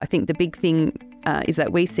think the big thing is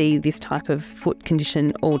that we see this type of foot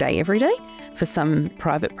condition all day, every day. For some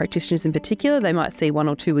private practitioners in particular, they might see 1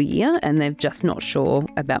 or 2 a year and they're just not sure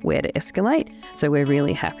about where to escalate. So we're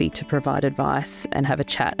really happy to provide advice and have a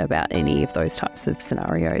chat about any of those types of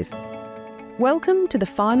scenarios. Welcome to the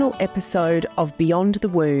final episode of Beyond the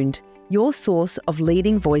Wound, your source of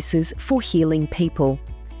leading voices for healing people.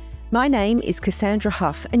 My name is Cassandra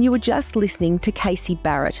Huff, and you were just listening to Cassie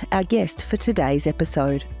Barrette, our guest for today's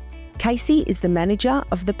episode. Casie is the manager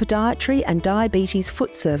of the Podiatry and Diabetes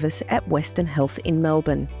Foot Service at Western Health in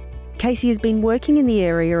Melbourne. Casie has been working in the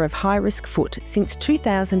area of high-risk foot since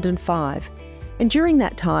 2005, and during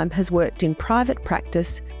that time has worked in private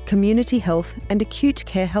practice, community health and acute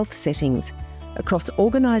care health settings across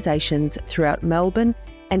organisations throughout Melbourne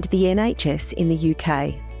and the NHS in the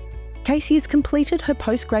UK. Casie has completed her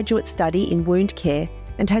postgraduate study in wound care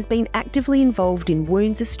and has been actively involved in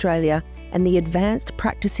Wounds Australia and the Advanced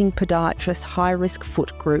Practising Podiatrist High Risk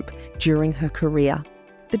Foot Group during her career.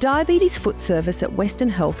 The Diabetes Foot Service at Western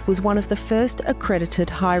Health was one of the first accredited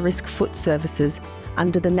high-risk foot services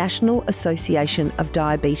under the National Association of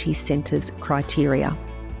Diabetes Centres criteria.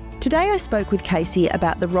 Today I spoke with Casie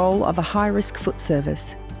about the role of a high-risk foot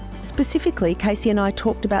service. Specifically, Casie and I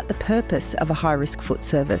talked about the purpose of a high-risk foot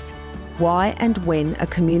service, why and when a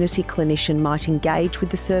community clinician might engage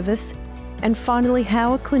with the service, and finally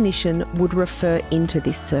how a clinician would refer into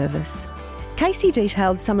this service. Casie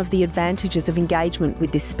detailed some of the advantages of engagement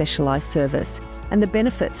with this specialised service and the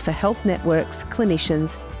benefits for health networks,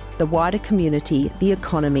 clinicians, the wider community, the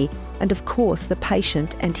economy, and of course the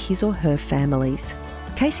patient and his or her families.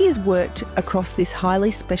 Casie has worked across this highly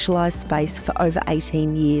specialised space for over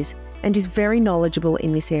 18 years and is very knowledgeable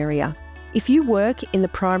in this area. If you work in the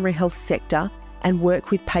primary health sector and work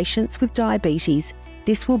with patients with diabetes,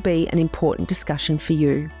 this will be an important discussion for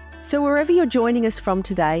you. So wherever you're joining us from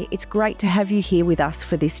today, it's great to have you here with us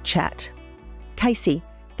for this chat. Casie,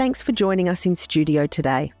 thanks for joining us in studio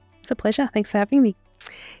today. It's a pleasure. Thanks for having me.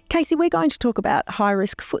 Casie, we're going to talk about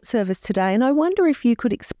high-risk foot service today, and I wonder if you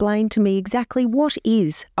could explain to me exactly what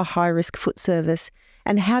is a high-risk foot service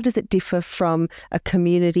and how does it differ from a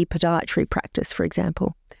community podiatry practice, for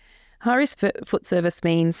example? High-risk foot service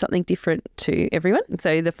means something different to everyone.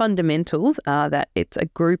 So the fundamentals are that it's a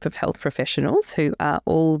group of health professionals who are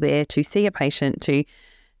all there to see a patient to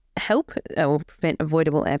help or prevent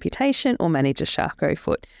avoidable amputation or manage a Charcot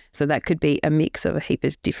foot. So that could be a mix of a heap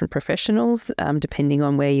of different professionals, depending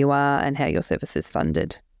on where you are and how your service is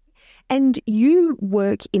funded. And you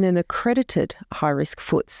work in an accredited high-risk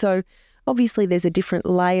foot. So obviously there's a different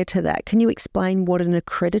layer to that. Can you explain what an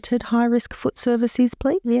accredited high-risk foot service is,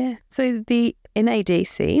 please? Yeah. So the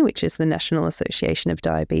NADC, which is the National Association of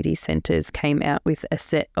Diabetes Centres, came out with a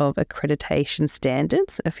set of accreditation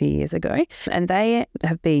standards a few years ago, and they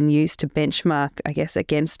have been used to benchmark, I guess,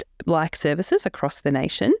 against like services across the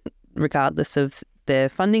nation, regardless of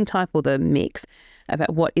the funding type or the mix,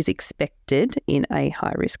 about what is expected in a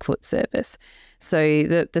high-risk foot service. So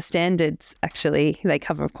the standards actually, they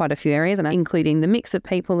cover quite a few areas, and including the mix of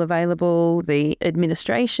people available, the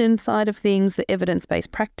administration side of things, the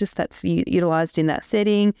evidence-based practice that's utilised in that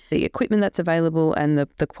setting, the equipment that's available, and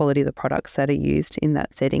the quality of the products that are used in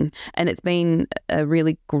that setting. And it's been a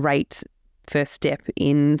really great first step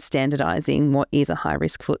in standardising what is a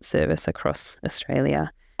high-risk foot service across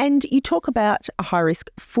Australia. And you talk about a high-risk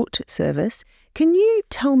foot service. Can you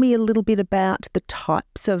tell me a little bit about the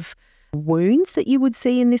types of wounds that you would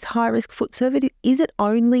see in this high-risk foot service? Is it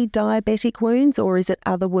only diabetic wounds or is it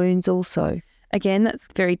other wounds also? Again, that's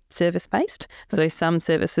very service-based. So some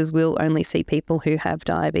services will only see people who have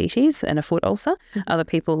diabetes and a foot ulcer. Other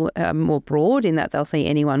people are more broad in that they'll see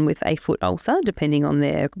anyone with a foot ulcer, depending on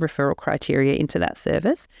their referral criteria into that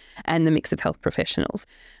service, and the mix of health professionals.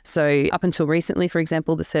 So up until recently, for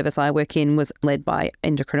example, the service I work in was led by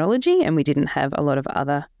endocrinology, and we didn't have a lot of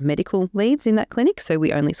other medical leads in that clinic, so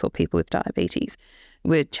we only saw people with diabetes.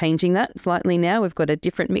 We're changing that slightly now. We've got a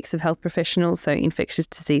different mix of health professionals, so infectious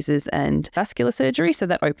diseases and vascular surgery. So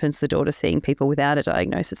that opens the door to seeing people without a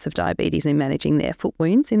diagnosis of diabetes and managing their foot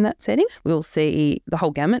wounds in that setting. We'll see the whole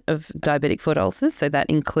gamut of diabetic foot ulcers. So that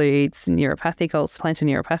includes neuropathic ulcers, plantar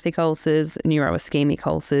neuropathic ulcers, neuroischemic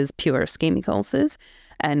ulcers, pure ischemic ulcers,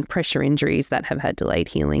 and pressure injuries that have had delayed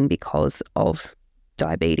healing because of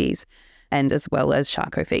diabetes. And as well as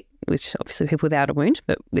Charcot feet, which obviously people without a wound,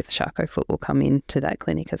 but with Charcot foot will come into that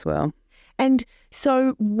clinic as well. And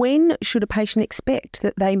So when should a patient expect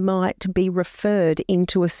that they might be referred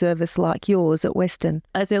into a service like yours at Western?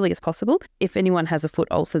 As early as possible. If anyone has a foot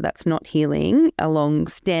ulcer that's not healing along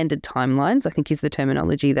standard timelines, I think is the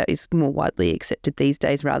terminology that is more widely accepted these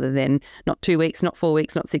days, rather than not 2 weeks, not 4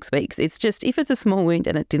 weeks, not 6 weeks. It's just if it's a small wound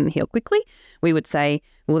and it didn't heal quickly, we would say,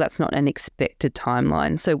 well, that's not an expected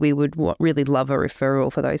timeline. So we would really love a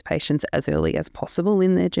referral for those patients as early as possible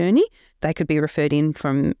in their journey. They could be referred in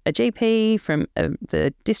from a GP, from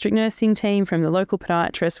the district nursing team, from the local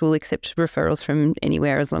podiatrist. We'll accept referrals from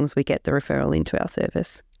anywhere as long as we get the referral into our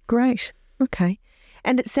service. Great. Okay.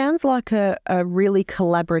 And it sounds like a really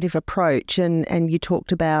collaborative approach, and you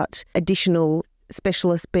talked about additional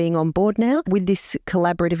specialists being on board now with this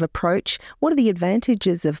collaborative approach. What are the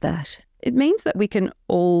advantages of that? It means that we can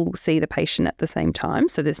all see the patient at the same time.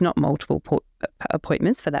 So there's not multiple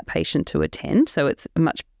appointments for that patient to attend. So it's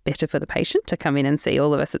much better for the patient to come in and see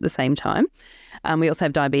all of us at the same time. We also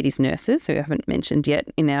have diabetes nurses, who I haven't mentioned yet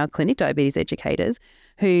in our clinic, diabetes educators,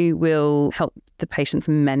 who will help the patients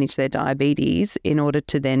manage their diabetes in order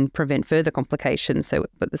to then prevent further complications, so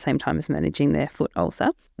at the same time as managing their foot ulcer.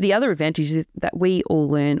 The other advantage is that we all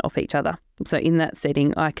learn off each other. So in that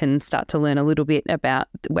setting, I can start to learn a little bit about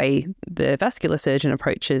the way the vascular surgeon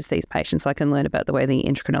approaches these patients. I can learn about the way the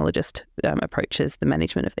endocrinologist approaches the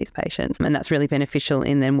management of these patients. And that's really beneficial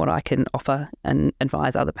in then what I can offer and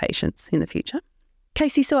advise other patients in the future.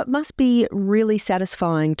 Casie, so it must be really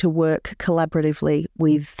satisfying to work collaboratively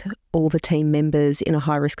with all the team members in a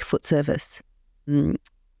high-risk foot service.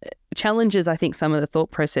 Challenges, I think, some of the thought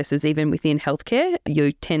processes, even within healthcare.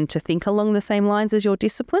 You tend to think along the same lines as your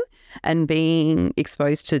discipline, and being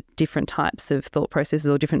exposed to different types of thought processes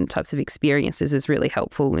or different types of experiences is really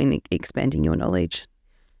helpful in expanding your knowledge.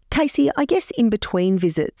 Casie, I guess in between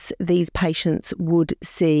visits, these patients would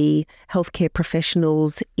see healthcare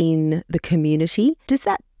professionals in the community. Does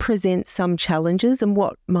that present some challenges, and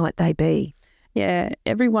what might they be? Yeah,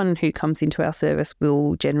 everyone who comes into our service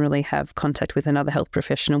will generally have contact with another health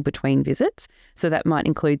professional between visits. So that might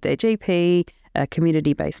include their GP, a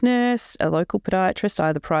community-based nurse, a local podiatrist,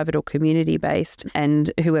 either private or community-based, and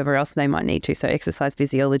whoever else they might need to. So exercise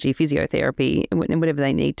physiology, physiotherapy, and whatever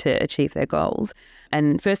they need to achieve their goals.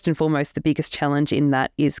 And first and foremost, the biggest challenge in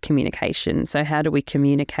that is communication. So how do we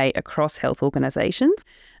communicate across health organisations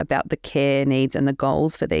about the care needs and the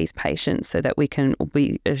goals for these patients so that we can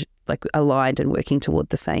be aligned and working toward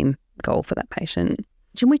the same goal for that patient?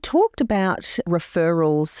 Jim, we talked about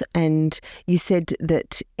referrals, and you said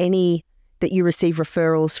that you receive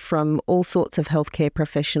referrals from all sorts of healthcare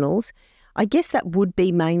professionals. I guess that would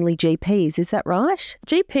be mainly GPs, is that right?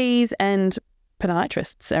 GPs and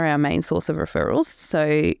podiatrists are our main source of referrals.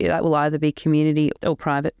 So that will either be community or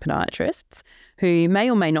private podiatrists who may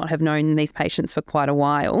or may not have known these patients for quite a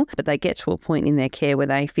while, but they get to a point in their care where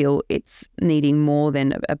they feel it's needing more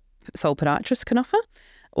than a sole podiatrist can offer,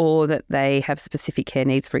 or that they have specific care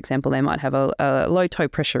needs. For example, they might have a low toe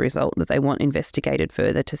pressure result that they want investigated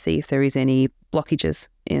further to see if there is any blockages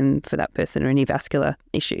in for that person or any vascular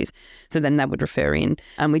issues. So then they would refer in.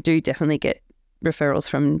 We do definitely get referrals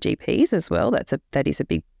from GPs as well. That is a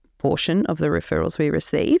big portion of the referrals we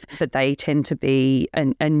receive, but they tend to be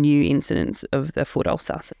a new incidence of the foot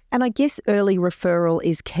ulcer. And I guess early referral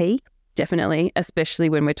is key. Definitely, especially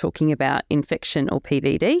when we're talking about infection or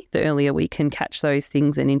PVD. The earlier we can catch those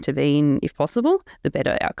things and intervene, if possible, the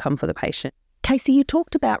better outcome for the patient. Casie, you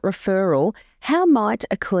talked about referral. How might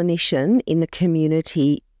a clinician in the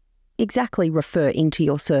community exactly refer into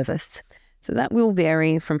your service? So that will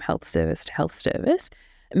vary from health service to health service.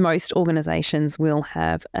 Most organisations will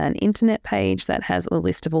have an internet page that has a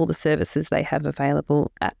list of all the services they have available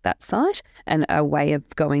at that site and a way of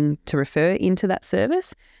going to refer into that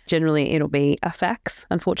service. Generally, it'll be a fax.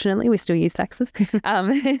 Unfortunately, we still use faxes.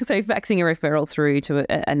 So faxing a referral through to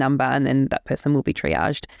a number, and then that person will be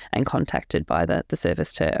triaged and contacted by the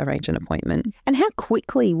service to arrange an appointment. And how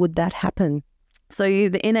quickly would that happen? So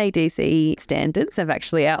the NADC standards have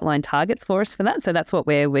actually outlined targets for us for that. So that's what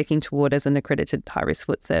we're working toward as an accredited high-risk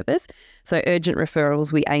foot service. So urgent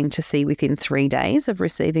referrals we aim to see within 3 days of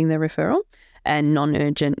receiving the referral, and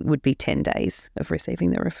non-urgent would be 10 days of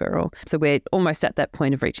receiving the referral. So we're almost at that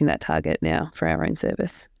point of reaching that target now for our own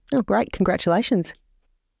service. Oh, great. Congratulations.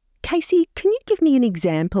 Casie, can you give me an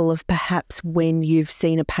example of perhaps when you've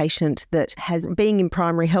seen a patient that has been in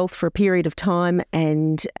primary health for a period of time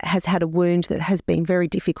and has had a wound that has been very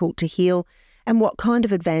difficult to heal, and what kind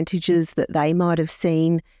of advantages that they might have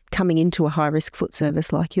seen coming into a high-risk foot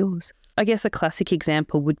service like yours? I guess a classic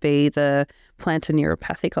example would be the plantar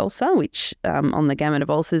neuropathic ulcer, which on the gamut of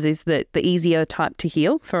ulcers is the easier type to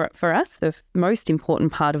heal for us. The most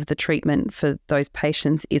important part of the treatment for those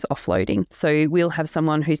patients is offloading. So we'll have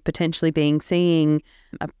someone who's potentially seeing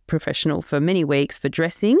a professional for many weeks for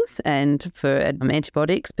dressings and for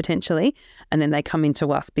antibiotics potentially, and then they come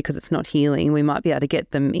into us because it's not healing. We might be able to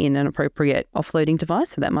get them in an appropriate offloading device,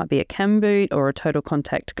 so that might be a cam boot or a total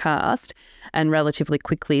contact cast, and relatively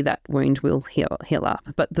quickly that wound will heal up.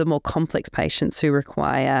 But the more complex patients who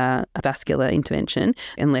require a vascular intervention,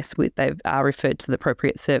 unless they are referred to the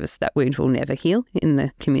appropriate service, that wound will never heal in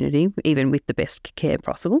the community, even with the best care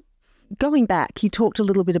possible. Going back, you talked a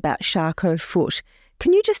little bit about Charcot foot.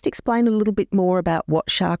 Can you just explain a little bit more about what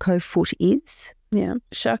Charcot foot is? Yeah.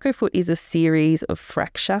 Charcot foot is a series of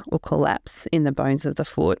fracture or collapse in the bones of the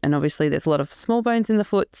foot. And obviously there's a lot of small bones in the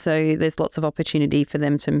foot, so there's lots of opportunity for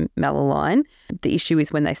them to malalign. The issue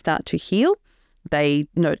is when they start to heal, they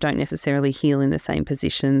don't necessarily heal in the same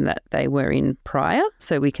position that they were in prior.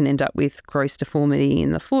 So we can end up with gross deformity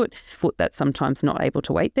in the foot that's sometimes not able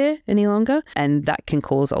to weight bear any longer. And that can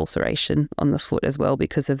cause ulceration on the foot as well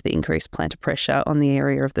because of the increased plantar pressure on the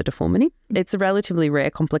area of the deformity. It's a relatively rare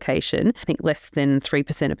complication. I think less than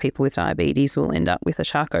 3% of people with diabetes will end up with a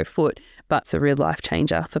Charcot foot, but it's a real life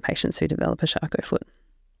changer for patients who develop a Charcot foot.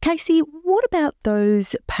 Casey, what about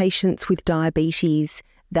those patients with diabetes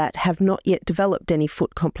that have not yet developed any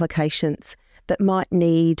foot complications that might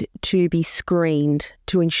need to be screened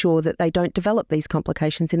to ensure that they don't develop these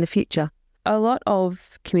complications in the future? A lot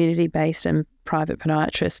of community-based and private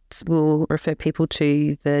podiatrists will refer people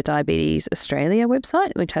to the Diabetes Australia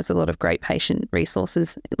website, which has a lot of great patient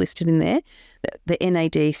resources listed in there. The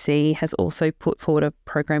NADC has also put forward a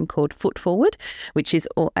program called Foot Forward, which is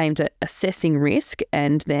all aimed at assessing risk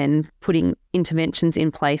and then putting interventions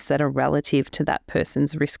in place that are relative to that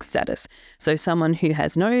person's risk status. So someone who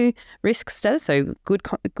has no risk status, so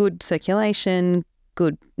good circulation,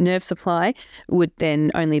 good nerve supply, would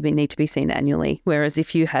then only need to be seen annually. Whereas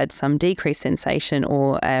if you had some decreased sensation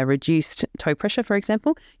or a reduced toe pressure, for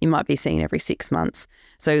example, you might be seen every 6 months.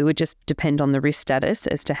 So it would just depend on the risk status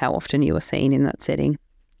as to how often you are seen in that setting.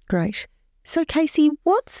 Great. So Casey,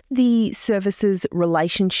 what's the services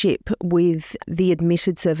relationship with the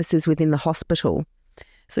admitted services within the hospital?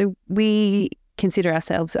 So we consider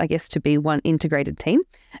ourselves, I guess, to be one integrated team,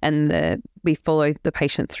 and we follow the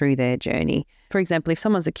patient through their journey. For example, if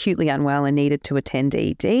someone's acutely unwell and needed to attend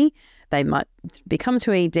ED, they might come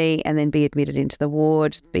to ED and then be admitted into the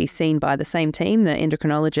ward, be seen by the same team, the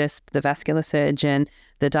endocrinologist, the vascular surgeon,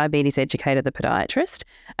 the diabetes educator, the podiatrist,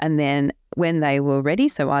 and then when they were ready,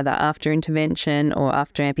 so either after intervention or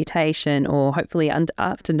after amputation or hopefully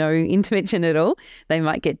after no intervention at all, they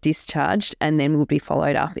might get discharged and then will be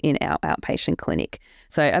followed up in our outpatient clinic.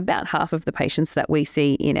 So about half of the patients that we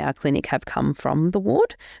see in our clinic have come from the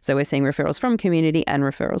ward. So we're seeing referrals from community and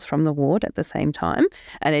referrals from the ward at the same time.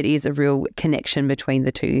 And it is a real connection between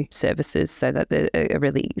the two services so that there's a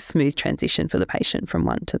really smooth transition for the patient from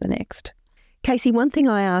one to the next. Casey, one thing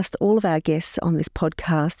I asked all of our guests on this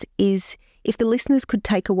podcast is if the listeners could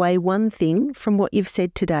take away one thing from what you've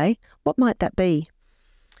said today, what might that be?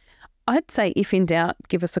 I'd say if in doubt,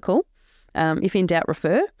 give us a call. If in doubt,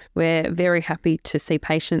 refer. We're very happy to see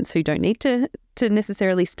patients who don't need to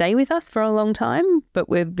necessarily stay with us for a long time, but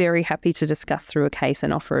we're very happy to discuss through a case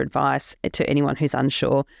and offer advice to anyone who's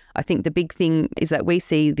unsure. I think the big thing is that we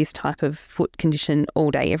see this type of foot condition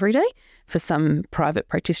all day, every day. For some private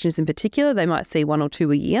practitioners in particular, they might see 1 or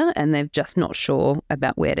 2 a year and they're just not sure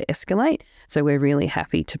about where to escalate. So we're really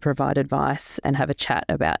happy to provide advice and have a chat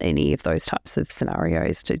about any of those types of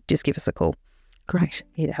scenarios. To just give us a call. Great.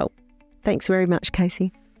 Here to help. Thanks very much,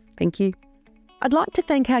 Casey. Thank you. I'd like to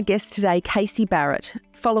thank our guest today, Cassie Barrette,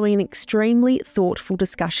 following an extremely thoughtful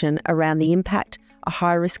discussion around the impact a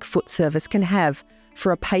high-risk foot service can have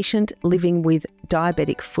for a patient living with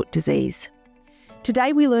diabetic foot disease.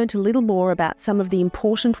 Today we learnt a little more about some of the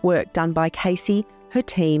important work done by Cassie, her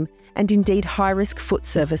team, and indeed high-risk foot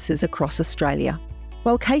services across Australia.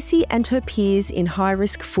 While Cassie and her peers in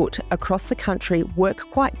high-risk foot across the country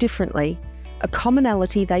work quite differently, a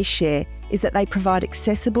commonality they share is that they provide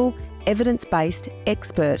accessible, evidence-based,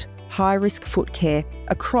 expert, high-risk foot care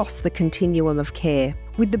across the continuum of care.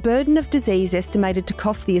 With the burden of disease estimated to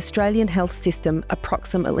cost the Australian health system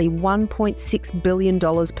approximately $1.6 billion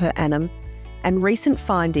per annum, and recent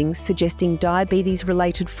findings suggesting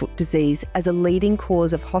diabetes-related foot disease as a leading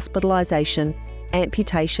cause of hospitalisation,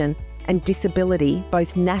 amputation and disability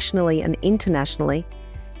both nationally and internationally,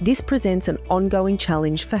 this presents an ongoing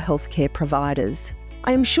challenge for healthcare providers.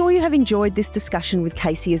 I am sure you have enjoyed this discussion with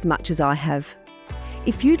Cassie as much as I have.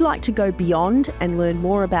 If you'd like to go beyond and learn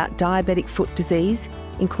more about diabetic foot disease,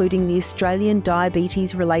 including the Australian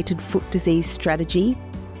Diabetes-Related Foot Disease Strategy,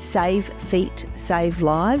 Save Feet, Save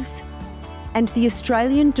Lives, and the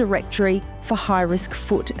Australian Directory for High-Risk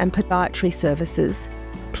Foot and Podiatry Services,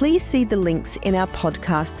 please see the links in our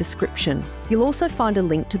podcast description. You'll also find a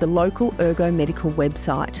link to the local Ergo Medical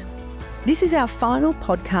website. This is our final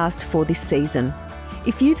podcast for this season.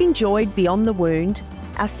 If you've enjoyed Beyond the Wound,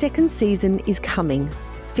 our second season is coming,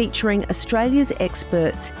 featuring Australia's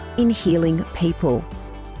experts in healing people.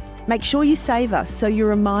 Make sure you save us so you're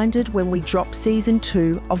reminded when we drop Season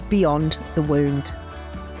 2 of Beyond the Wound.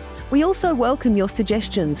 We also welcome your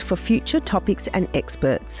suggestions for future topics and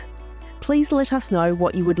experts. Please let us know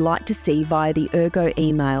what you would like to see via the Ergo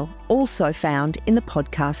email, also found in the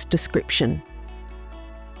podcast description.